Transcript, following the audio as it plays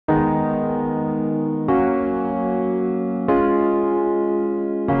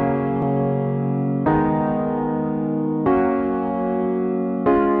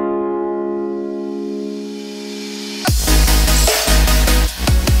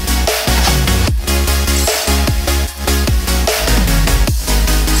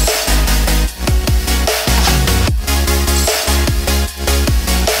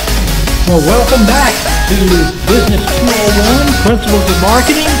Well, welcome back to Business 201, Principles of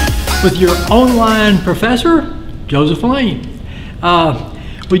Marketing, with your online professor, Joseph Lane.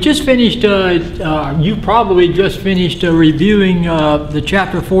 We just finished, you probably just finished reviewing the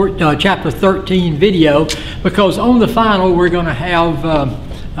chapter 13 video, because on the final we're going to have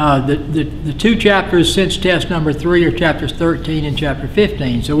the two chapters since test number 3 are chapters 13 and chapter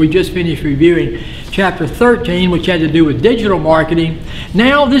 15. So we just finished reviewing chapter 13, which had to do with digital marketing.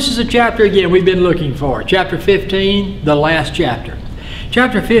 Now this is a chapter again we've been looking for. Chapter 15, the last chapter.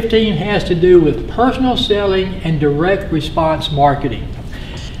 Chapter 15 has to do with personal selling and direct response marketing.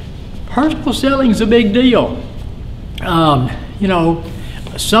 Personal selling is a big deal. You know,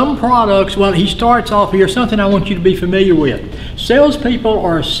 some products, well, he starts off here, something I want you to be familiar with. Salespeople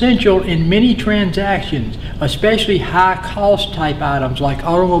are essential in many transactions, especially high-cost type items like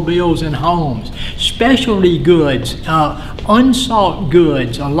automobiles and homes, specialty goods, unsought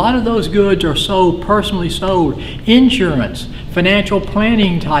goods. A lot of those goods are sold, personally sold. Insurance, financial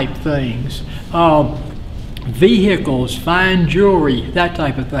planning type things, vehicles, fine jewelry, that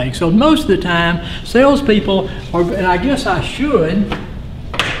type of thing. So most of the time, salespeople are, and I guess I should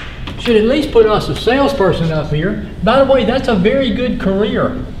at least put us a salesperson up here. By the way, that's a very good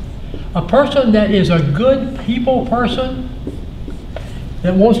career. A person that is a good people person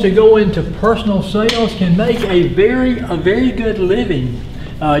that wants to go into personal sales can make a very good living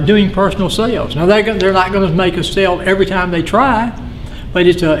doing personal sales. Now they're not going to make a sale every time they try, but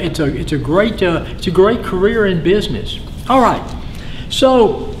it's a great career in business. All right,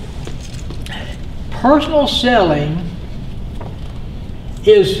 so personal selling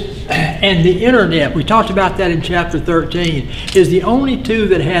and the internet, we talked about that in chapter 13, is the only two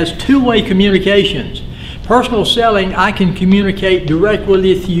that has two-way communications. Personal selling, I can communicate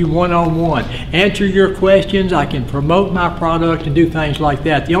directly with you one-on-one, answer your questions, I can promote my product and do things like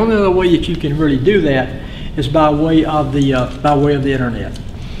that. The only other way that you can really do that is by way of the internet.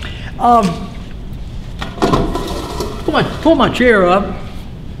 Pull my chair up.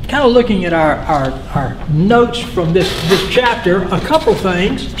 Kind of looking at our notes from this chapter, a couple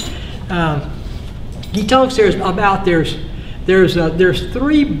things. He talks about there's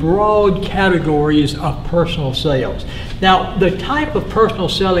 3 broad categories of personal sales. Now, the type of personal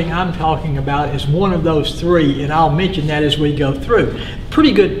selling I'm talking about is one of those 3, and I'll mention that as we go through.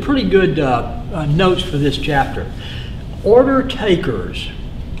 Pretty good notes for this chapter. Order takers.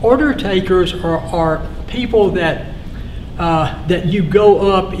 Order takers are people that you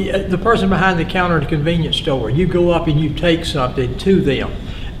go up, the person behind the counter at a convenience store, you go up and you take something to them.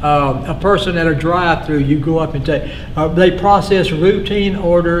 A person at a drive-through, you go up and take. They process routine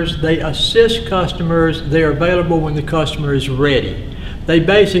orders, they assist customers, they're available when the customer is ready. They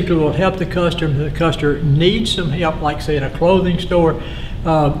basically will help the customer. The customer needs some help, like say in a clothing store,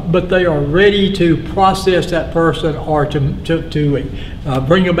 but they are ready to process that person or to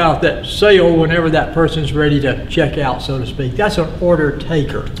bring about that sale whenever that person is ready to check out, so to speak. That's an order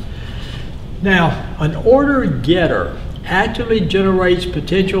taker. Now, an order getter actively generates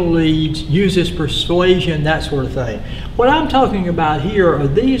potential leads, uses persuasion, that sort of thing. What I'm talking about here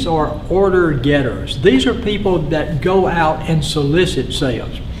these are order getters. These are people that go out and solicit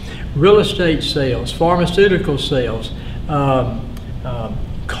sales, real estate sales, pharmaceutical sales,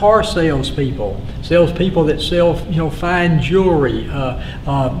 car salespeople, salespeople that sell fine jewelry,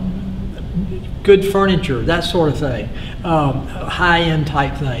 good furniture, that sort of thing, high-end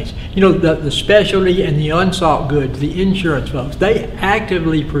type things. The specialty and the unsought goods, the insurance folks, they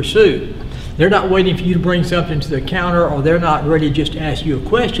actively pursue. They're not waiting for you to bring something to the counter, or they're not ready just to ask you a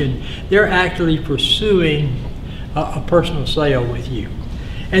question. They're actually pursuing a personal sale with you.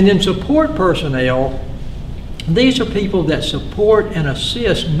 And then support personnel. These are people that support and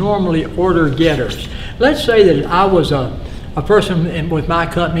assist normally order getters. Let's say that I was a person with my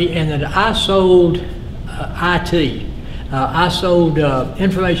company and that I sold IT. I sold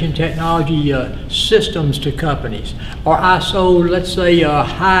information technology systems to companies. Or I sold, let's say,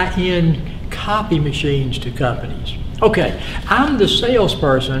 high-end copy machines to companies. Okay, I'm the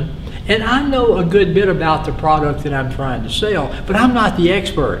salesperson and I know a good bit about the product that I'm trying to sell, but I'm not the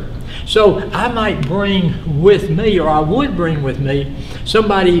expert. So I might bring with me, or I would bring with me,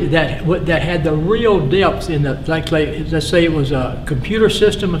 somebody that had the real depth in the, let's say it was a computer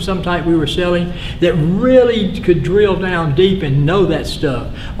system of some type we were selling, that really could drill down deep and know that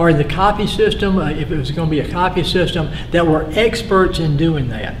stuff. Or in the copy system, if it was going to be a copy system, that were experts in doing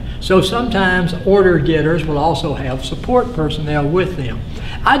that. So sometimes order getters will also have support personnel with them.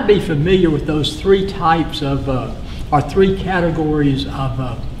 I'd be familiar with those 3 types of, or 3 categories of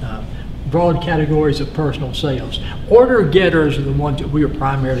broad categories of personal sales. Order getters are the ones that we are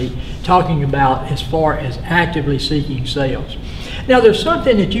primarily talking about as far as actively seeking sales. Now, there's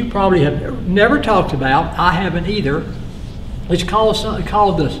something that you probably have never talked about. I haven't either. It's called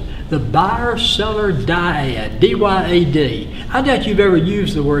the buyer-seller dyad, D-Y-A-D. I doubt you've ever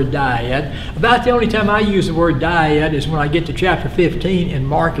used the word dyad. About the only time I use the word dyad is when I get to chapter 15 in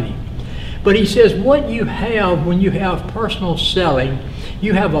marketing. But he says what you have when you have personal selling,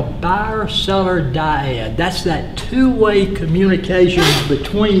 you have a buyer-seller dyad. That's that two-way communication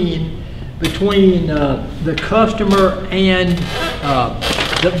between the customer and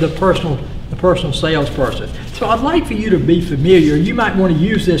the personal salesperson. So I'd like for you to be familiar. You might want to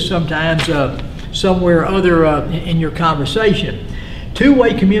use this sometimes somewhere other in your conversation.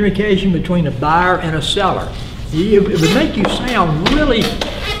 Two-way communication between a buyer and a seller. It would make you sound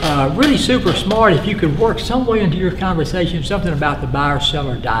really super smart if you could work some way into your conversation something about the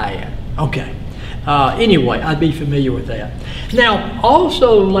buyer-seller dyad. Okay. Anyway, I'd be familiar with that. Now,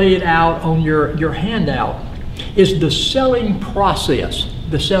 also laid out on your handout is the selling process.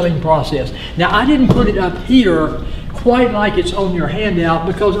 The selling process. Now, I didn't put it up here quite like it's on your handout,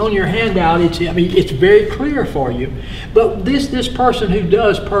 because on your handout it's very clear for you. But this person who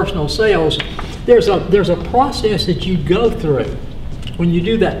does personal sales, there's a process that you go through when you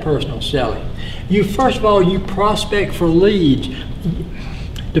do that personal selling. First of all, you prospect for leads.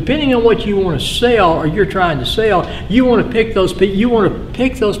 Depending on what you want to sell or you're trying to sell, you want to pick those people. You want to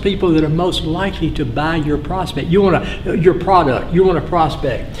pick those people that are most likely to buy your prospect. Your product. You want to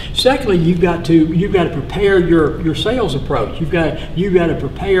prospect. Secondly, you've got to prepare your sales approach. You've got to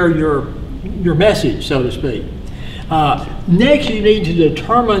prepare your message, so to speak. Next, you need to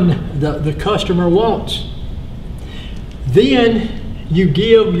determine the customer wants. Then you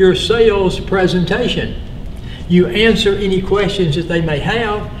give your sales presentation. You answer any questions that they may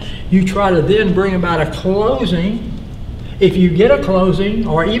have. You try to then bring about a closing. If you get a closing,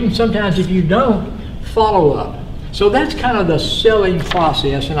 or even sometimes if you don't, follow up. So that's kind of the selling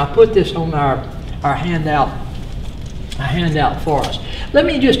process, and I put this on our handout for us. Let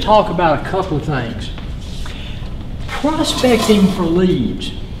me just talk about a couple of things. Prospecting for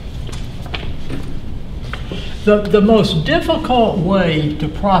leads. The most difficult way to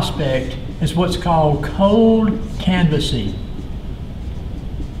prospect is what's called cold canvassing.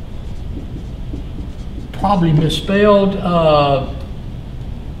 Probably misspelled,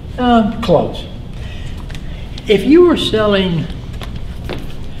 close. If you were selling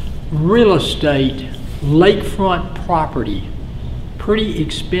real estate, lakefront property, pretty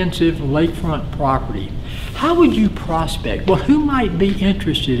expensive lakefront property, how would you prospect? Well, who might be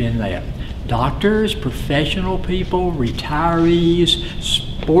interested in that? Doctors, professional people, retirees,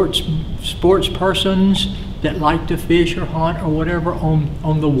 sports persons that like to fish or hunt or whatever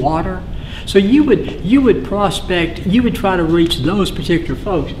on the water. So you would prospect, you would try to reach those particular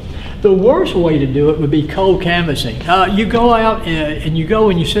folks. The worst way to do it would be cold canvassing. You go out and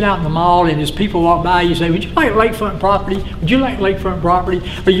you sit out in the mall, and as people walk by, you say, "Would you like lakefront property? Would you like lakefront property?"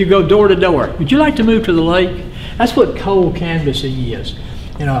 Or you go door to door. "Would you like to move to the lake?" That's what cold canvassing is.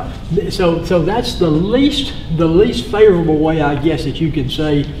 You know, so that's the least favorable way, I guess, that you can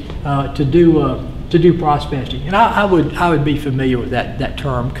say to do prospecting. And I would be familiar with that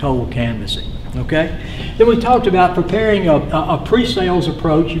term, cold canvassing. Okay. Then we talked about preparing a pre-sales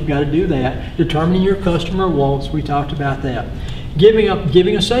approach. You've got to do that. Determining your customer wants. We talked about that. Giving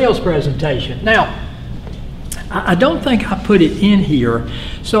a sales presentation. Now, I don't think I put it in here,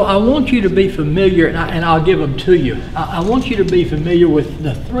 so I want you to be familiar, and I'll give them to you. I want you to be familiar with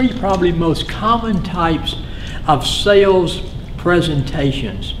the three probably most common types of sales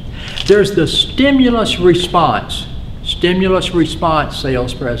presentations. There's the stimulus response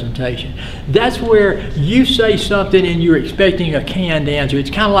sales presentation. That's where you say something and you're expecting a canned answer.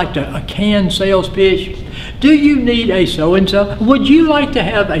 It's kind of like a canned sales pitch. Do you need a so-and-so? Would you like to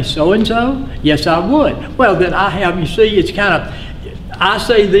have a so-and-so? Yes, I would. Well, then I have, you see, it's kind of, I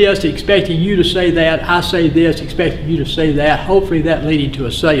say this expecting you to say that. I say this expecting you to say that. Hopefully that leading to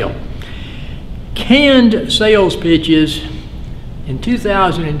a sale. Canned sales pitches in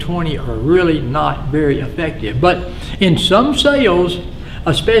 2020 are really not very effective. But in some sales,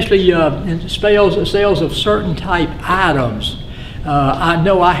 especially in sales of certain type items, I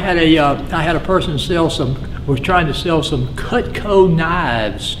know I had a person was trying to sell some Cutco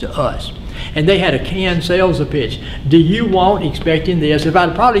knives to us, and they had a canned sales pitch. Do you want, expecting this? If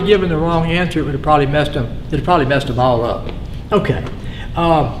I'd probably given the wrong answer, it would have probably messed them all up. Okay.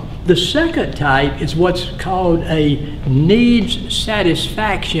 The second type is what's called a needs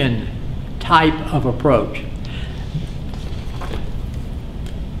satisfaction type of approach.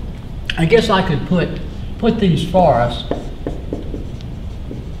 I guess I could put these for us.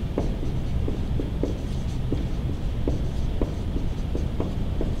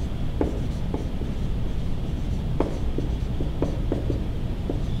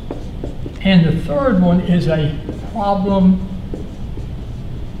 And the third one is a problem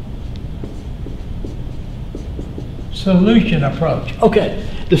solution approach. Okay,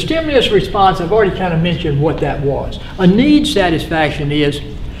 the stimulus response, I've already kind of mentioned what that was. A need satisfaction is,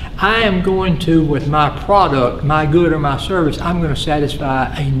 I am going to, with my product, my good or my service, I'm going to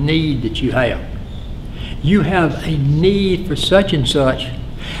satisfy a need that you have. You have a need for such and such.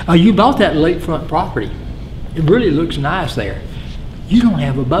 You bought that lakefront property. It really looks nice there. You don't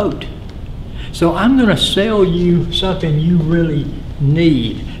have a boat. So I'm going to sell you something you really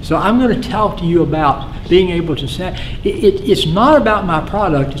need. So I'm going to talk to you about being able to say, it's not about my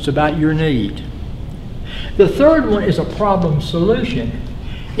product, it's about your need. The third one is a problem solution.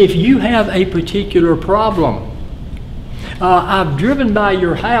 If you have a particular problem, I've driven by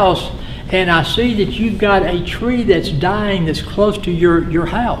your house and I see that you've got a tree that's dying that's close to your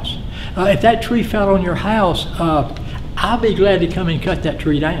house. If that tree fell on your house, I'll be glad to come and cut that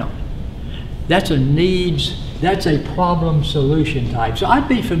tree down. That's a needs, that's a problem solution type. So I'd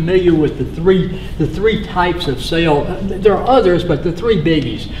be familiar with the three types of sale. There are others, but the three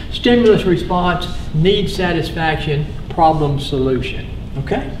biggies: stimulus response, need satisfaction, problem solution.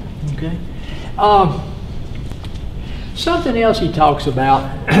 Okay? Okay. Something else he talks about,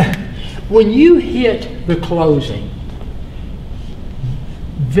 when you hit the closing,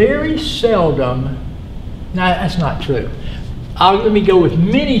 very seldom, now that's not true. Let me go with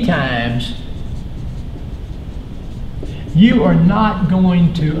many times, you are not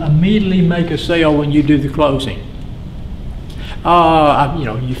going to immediately make a sale when you do the closing. You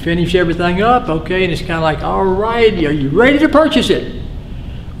know, you finish everything up, okay, and it's kind of like, all right, are you ready to purchase it?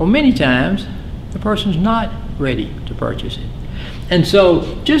 Well, many times, the person's not ready to purchase it. And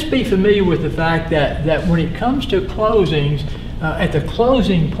so, just be familiar with the fact that when it comes to closings, at the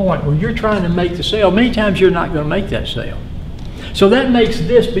closing point where you're trying to make the sale, many times you're not going to make that sale. So that makes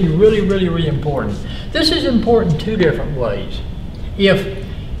this be really, really, really important. This is important two different ways.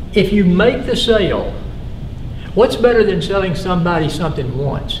 If you make the sale, what's better than selling somebody something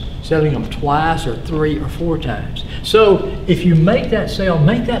once? Selling them twice or 3 or 4 times. So if you make that sale,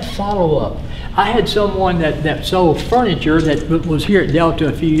 make that follow-up. I had someone that sold furniture that was here at Delta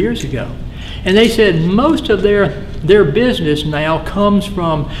a few years ago. And they said most of their business now comes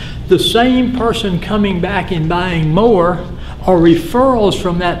from the same person coming back and buying more, or referrals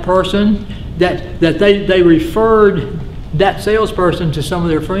from that person that they referred that salesperson to some of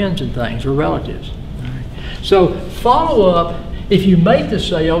their friends and things, or relatives. Right. So follow up, if you make the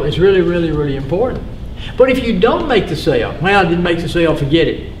sale, is really, really, really important. But if you don't make the sale, well, I didn't make the sale, forget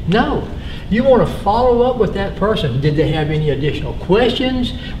it. No. You want to follow up with that person. Did they have any additional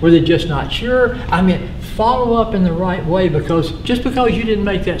questions? Were they just not sure? I mean, follow up in the right way, because just because you didn't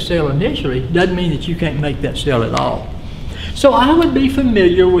make that sale initially doesn't mean that you can't make that sale at all. So I would be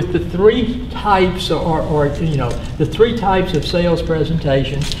familiar with the 3 types, or you know, the 3 types of sales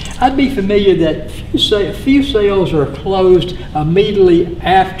presentation. I'd be familiar that few sales are closed immediately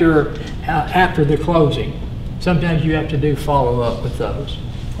after the closing. Sometimes you have to do follow up with those.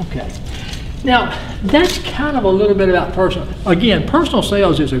 Okay. Now that's kind of a little bit about personal. Again, personal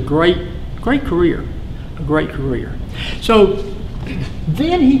sales is a great career, a great career. So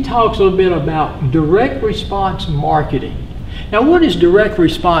then he talks a little bit about direct response marketing. Now, what is direct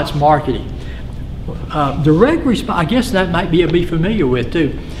response marketing? Direct response, I guess that might be familiar with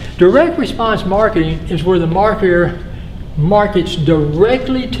too. Direct response marketing is where the marketer markets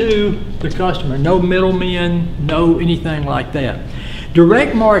directly to the customer. No middlemen, no anything like that.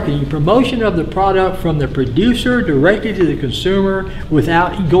 Direct marketing, promotion of the product from the producer directly to the consumer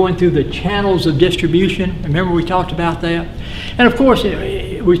without going through the channels of distribution. Remember we talked about that? And of course,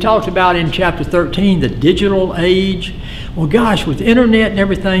 we talked about in chapter 13, the digital age. Well, gosh, with internet and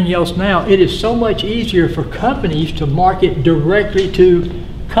everything else now, it is so much easier for companies to market directly to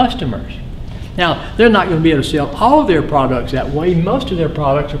customers. Now, they're not going to be able to sell all of their products that way. Most of their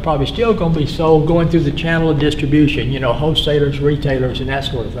products are probably still going to be sold going through the channel of distribution, you know, wholesalers, retailers, and that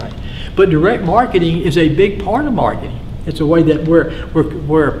sort of thing. But direct marketing is a big part of marketing. It's a way that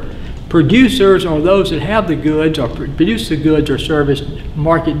where producers, or those that have the goods or produce the goods or service,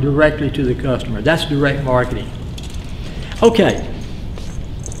 market directly to the customer. That's direct marketing. Okay.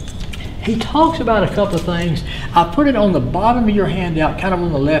 He talks about a couple of things. I put it on the bottom of your handout, kind of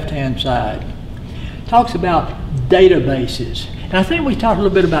on the left-hand side. Talks about databases. And I think we talked a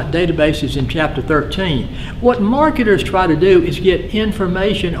little bit about databases in chapter 13. What marketers try to do is get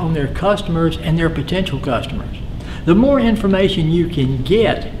information on their customers and their potential customers. The more information you can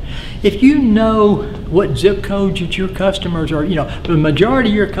get, if you know what zip codes that your customers are, the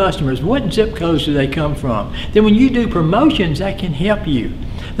majority of your customers, what zip codes do they come from? Then when you do promotions, that can help you.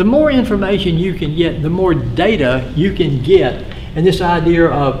 The more information you can get, the more data you can get. And this idea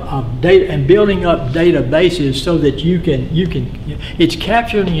of data and building up databases so that it's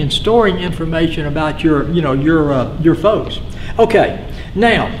capturing and storing information about your folks. Okay,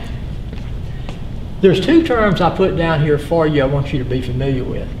 now, there's two terms I put down here for you I want you to be familiar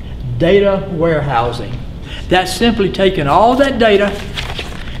with. Data warehousing. That's simply taking all that data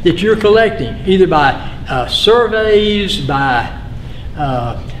that you're collecting, either by surveys, by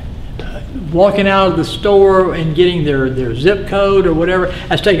walking out of the store and getting their zip code or whatever.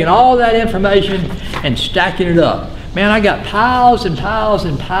 That's taking all that information and stacking it up. Man, I got piles and piles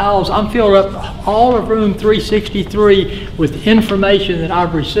and piles. I'm filling up all of room 363 with information that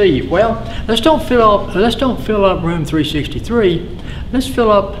I've received. Well, let's don't fill up room 363. Let's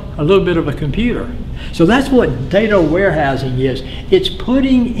fill up a little bit of a computer. So that's what data warehousing is. It's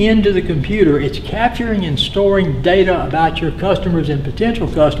putting into the computer, it's capturing and storing data about your customers and potential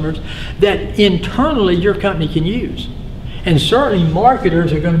customers that internally your company can use. And certainly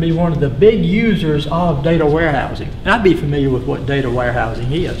marketers are going to be one of the big users of data warehousing. And I'd be familiar with what data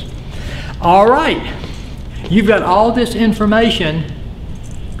warehousing is. All right, you've got all this information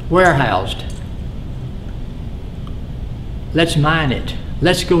warehoused. Let's mine it.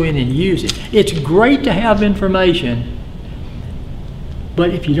 Let's go in and use it. It's great to have information,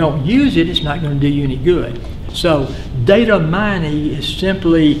 but if you don't use it, it's not going to do you any good. So data mining is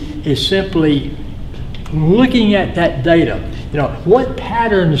simply looking at that data. What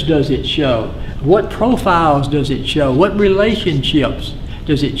patterns does it show? What profiles does it show? What relationships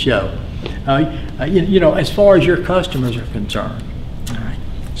does it show? As far as your customers are concerned. All right.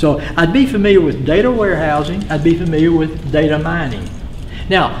 So I'd be familiar with data warehousing. I'd be familiar with data mining.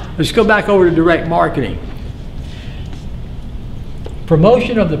 Now, let's go back over to direct marketing.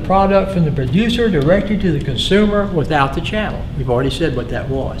 Promotion of the product from the producer directly to the consumer without the channel. We've already said what that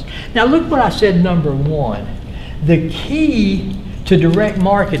was. Now look what I said, number one. The key to direct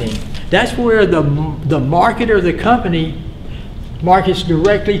marketing, that's where the marketer, the company, markets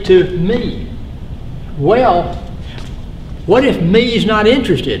directly to me. Well, what if me is not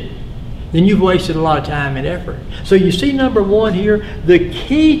interested? Then you've wasted a lot of time and effort. So you see number one here, the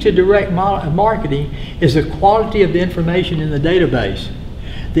key to direct marketing is the quality of the information in the database.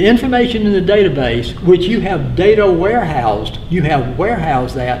 The information in the database, which you have data warehoused, you have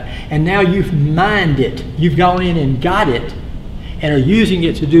warehoused that, and now you've mined it. You've gone in and got it and are using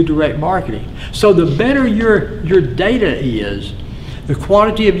it to do direct marketing. So the better your data is, the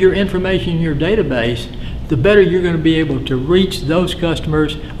quality of your information in your database, the better you're going to be able to reach those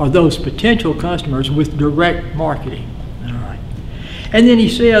customers or those potential customers with direct marketing. All right. And then he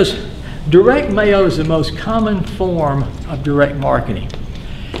says, direct mail is the most common form of direct marketing.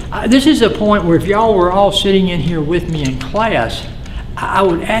 This is a point where if y'all were all sitting in here with me in class, I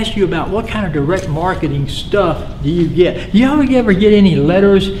would ask you about what kind of direct marketing stuff do you get. Do you ever get any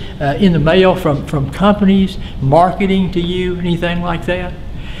letters in the mail from companies marketing to you, anything like that?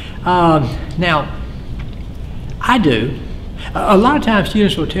 Now, I do. A lot of times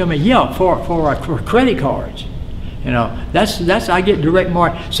students will tell me, yeah, for credit cards. That's I get direct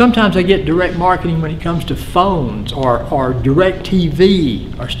marketing. Sometimes I get direct marketing when it comes to phones or direct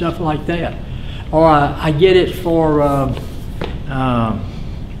TV or stuff like that. Or I get it for I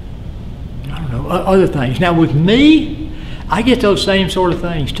don't know, other things. Now with me, I get those same sort of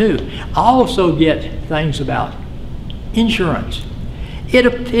things too. I also get things about insurance.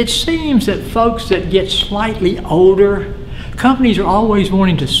 It seems that folks that get slightly older, companies are always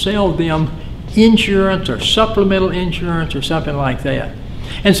wanting to sell them insurance or supplemental insurance or something like that.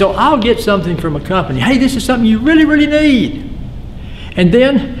 And so I'll get something from a company. Hey, this is something you really, really need. And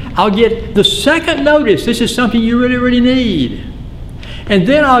then I'll get the second notice. This is something you really, really need. And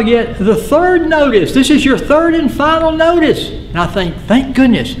then I'll get the third notice. This is your third and final notice. And I think, thank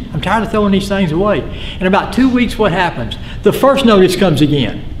goodness, I'm tired of throwing these things away. In about 2 weeks, what happens? The first notice comes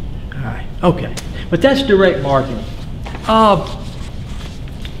again. All right, okay. But that's direct marketing.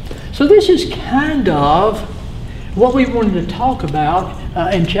 So this is kind of what we wanted to talk about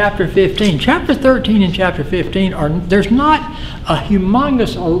in chapter 15. Chapter 13 and chapter 15 there's not a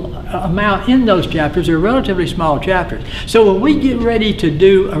humongous amount in those chapters. They're relatively small chapters. So when we get ready to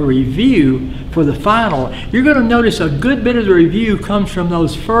do a review for the final, you're going to notice a good bit of the review comes from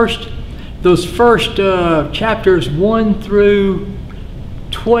those first those first chapters 1 through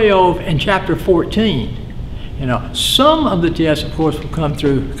 12 and chapter 14. You know, some of the tests, of course, will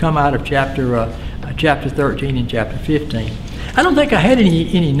come out of chapter 13 and chapter 15. I don't think I had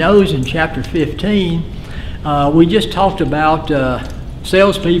any no's in chapter 15. We just talked about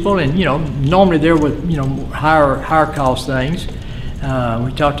salespeople, and you know, normally they're with higher cost things.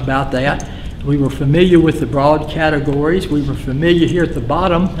 We talked about that. We were familiar with the broad categories. We were familiar here at the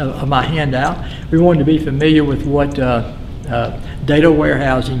bottom of my handout. We wanted to be familiar with what data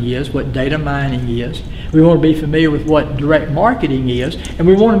warehousing is, what data mining is. We want to be familiar with what direct marketing is, and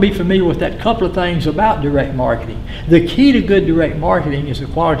we want to be familiar with that couple of things about direct marketing. The key to good direct marketing is the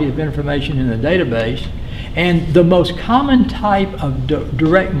quality of information in the database, and the most common type of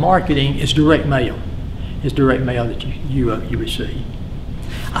direct marketing is direct mail. Is direct mail that you receive.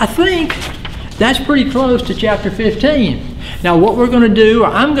 I think that's pretty close to chapter 15. Now what we're going to do, or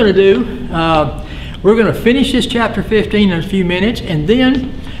I'm going to do, we're going to finish this chapter 15 in a few minutes, and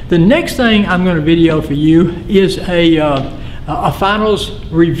then the next thing I'm going to video for you is a finals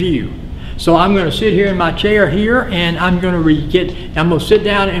review. So I'm going to sit here in my chair here, and I'm going to sit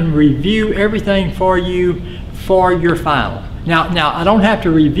down and review everything for you for your final. Now I don't have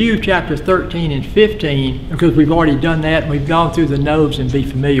to review chapter 13 and 15 because we've already done that and we've gone through the nodes and be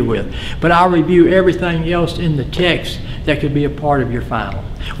familiar with. But I'll review everything else in the text that could be a part of your final.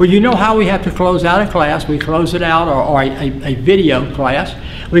 Well, you know how we have to close out a class. We close it out, or a video class.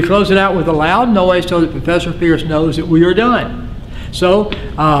 We close it out with a loud noise so that Professor Pierce knows that we are done. So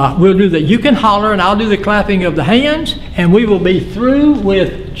we'll do that. You can holler and I'll do the clapping of the hands, and we will be through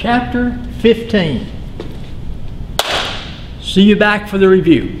with chapter 15. See you back for the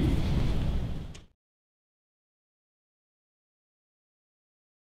review.